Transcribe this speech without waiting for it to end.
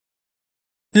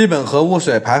日本核污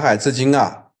水排海至今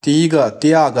啊，第一个、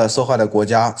第二个受害的国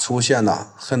家出现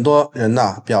了，很多人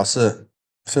表示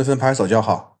纷纷拍手叫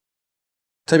好，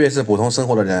特别是普通生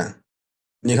活的人。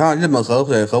你看日本核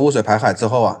污水排海之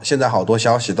后啊，现在好多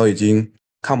消息都已经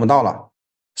看不到了。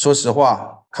说实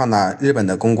话，看来日本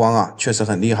的公关啊确实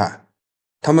很厉害，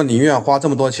他们宁愿花这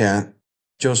么多钱，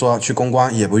就是说去公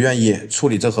关，也不愿意处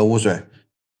理这核污水，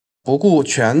不顾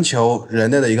全球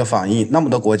人类的一个反应，那么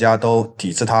多国家都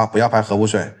抵制它，不要排核污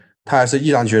水，它还是毅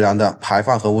然决然的排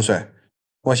放核污水。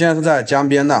我现在是在江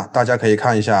边呢，大家可以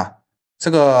看一下这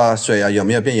个水啊有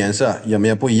没有变颜色，有没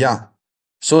有不一样。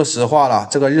说实话了，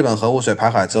这个日本核污水排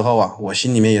海之后啊，我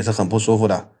心里面也是很不舒服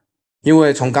的，因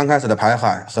为从刚开始的排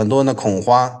海，很多人的恐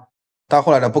慌，到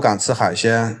后来的不敢吃海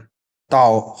鲜，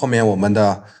到后面我们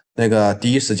的那个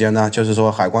第一时间呢，就是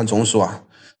说海关总署啊，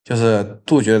就是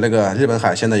杜绝那个日本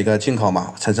海鲜的一个进口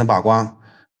嘛，层层把关，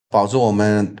保住我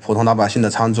们普通老百姓的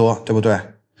餐桌，对不对？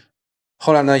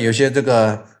后来呢，有些这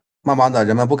个慢慢的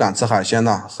人们不敢吃海鲜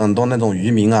了，很多那种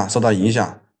渔民啊受到影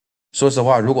响。说实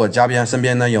话，如果身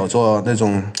边呢有做那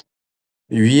种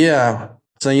渔业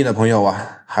生意的朋友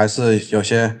啊，还是有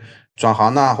些转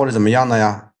行啊或者怎么样的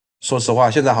呀，说实话，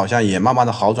现在好像也慢慢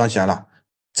的好转起来了，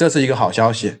这是一个好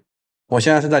消息。我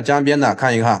现在是在江边呢，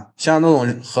看一看，像那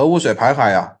种核污水排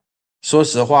海啊，说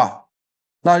实话，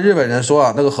那日本人说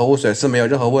啊，那个核污水是没有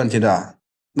任何问题的，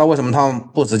那为什么他们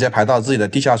不直接排到自己的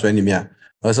地下水里面，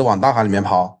而是往大海里面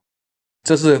跑？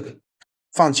这是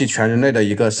放弃全人类的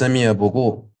一个生命而不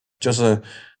顾。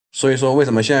所以说为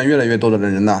什么现在越来越多的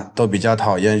人呢都比较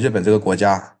讨厌日本这个国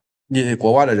家，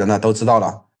国外的人呢都知道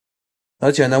了。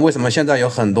而且呢，为什么现在有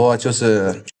很多就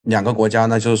是两个国家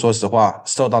呢，就是说实话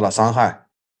受到了伤害，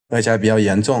而且还比较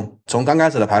严重。从刚开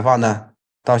始的排放呢，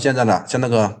到现在呢，像那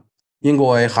个英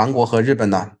国、韩国和日本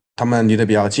呢，他们离得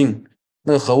比较近。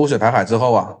那个核污水排海之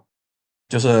后啊，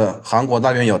就是韩国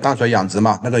那边有淡水养殖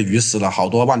嘛，那个鱼死了好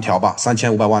多万条吧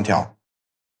，3500万条，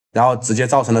然后直接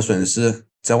造成了损失，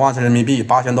折换成人民币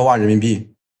8000多万人民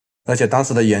币，而且当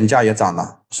时的盐价也涨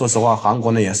了。说实话，韩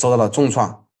国呢也受到了重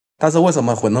创。但是为什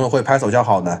么很多人会拍手叫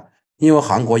好呢？因为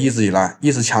韩国一直以来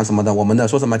一直抢什么的，我们的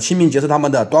说什么清明节是他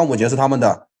们的，端午节是他们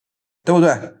的，对不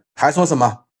对？还说什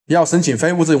么要申请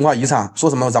非物质文化遗产，说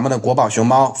什么咱们的国宝熊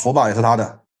猫、福宝也是他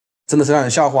的，真的是让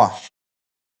人笑话，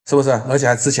是不是？而且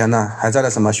还之前呢还在那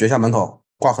什么学校门口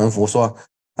挂横幅说，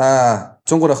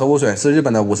中国的核污水是日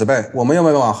本的50倍，我们又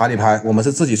没有往海里排，我们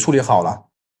是自己处理好了，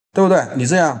对不对？你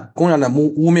这样公然的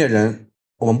污蔑人，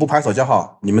我们不拍手叫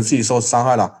好，你们自己受伤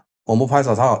害了，我们不拍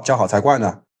手叫好才怪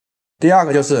呢。第二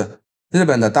个就是日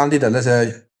本的当地的那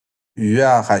些鱼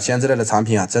啊、海鲜之类的产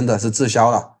品啊，真的是滞销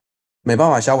了，没办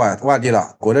法销外地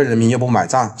了，国内人民又不买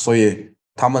账，所以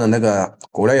他们的那个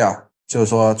国内啊，就是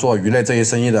说做鱼类这一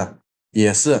生意的，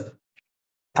也是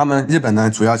他们日本呢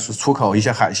主要是出口一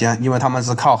些海鲜，因为他们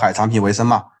是靠海产品为生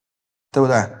嘛，对不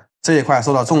对？这一块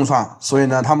受到重创，所以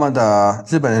呢，他们的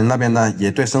日本人那边呢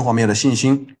也对生活没有了信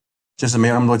心，就是没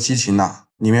有那么多激情了。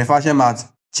你没发现吗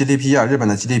？GDP 啊，日本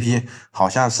的 GDP 好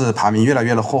像是排名越来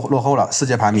越落后了，世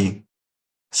界排名。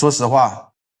说实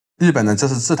话，日本人这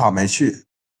是自讨没趣，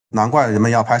难怪人们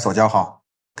要拍手叫好，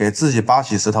给自己扒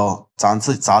起石头砸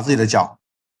自己的脚。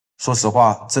说实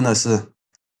话，真的是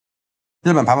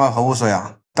日本排放核污水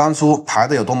啊，当初排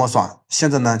的有多么爽，现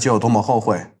在呢就有多么后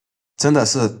悔，真的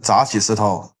是砸起石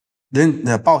头，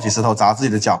抱起石头砸自己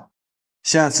的脚。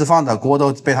现在吃饭的锅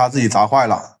都被他自己砸坏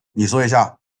了，你说一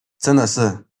下，真的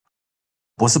是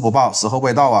不是不报，时候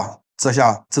未到啊！这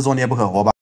下自作孽不可活吧。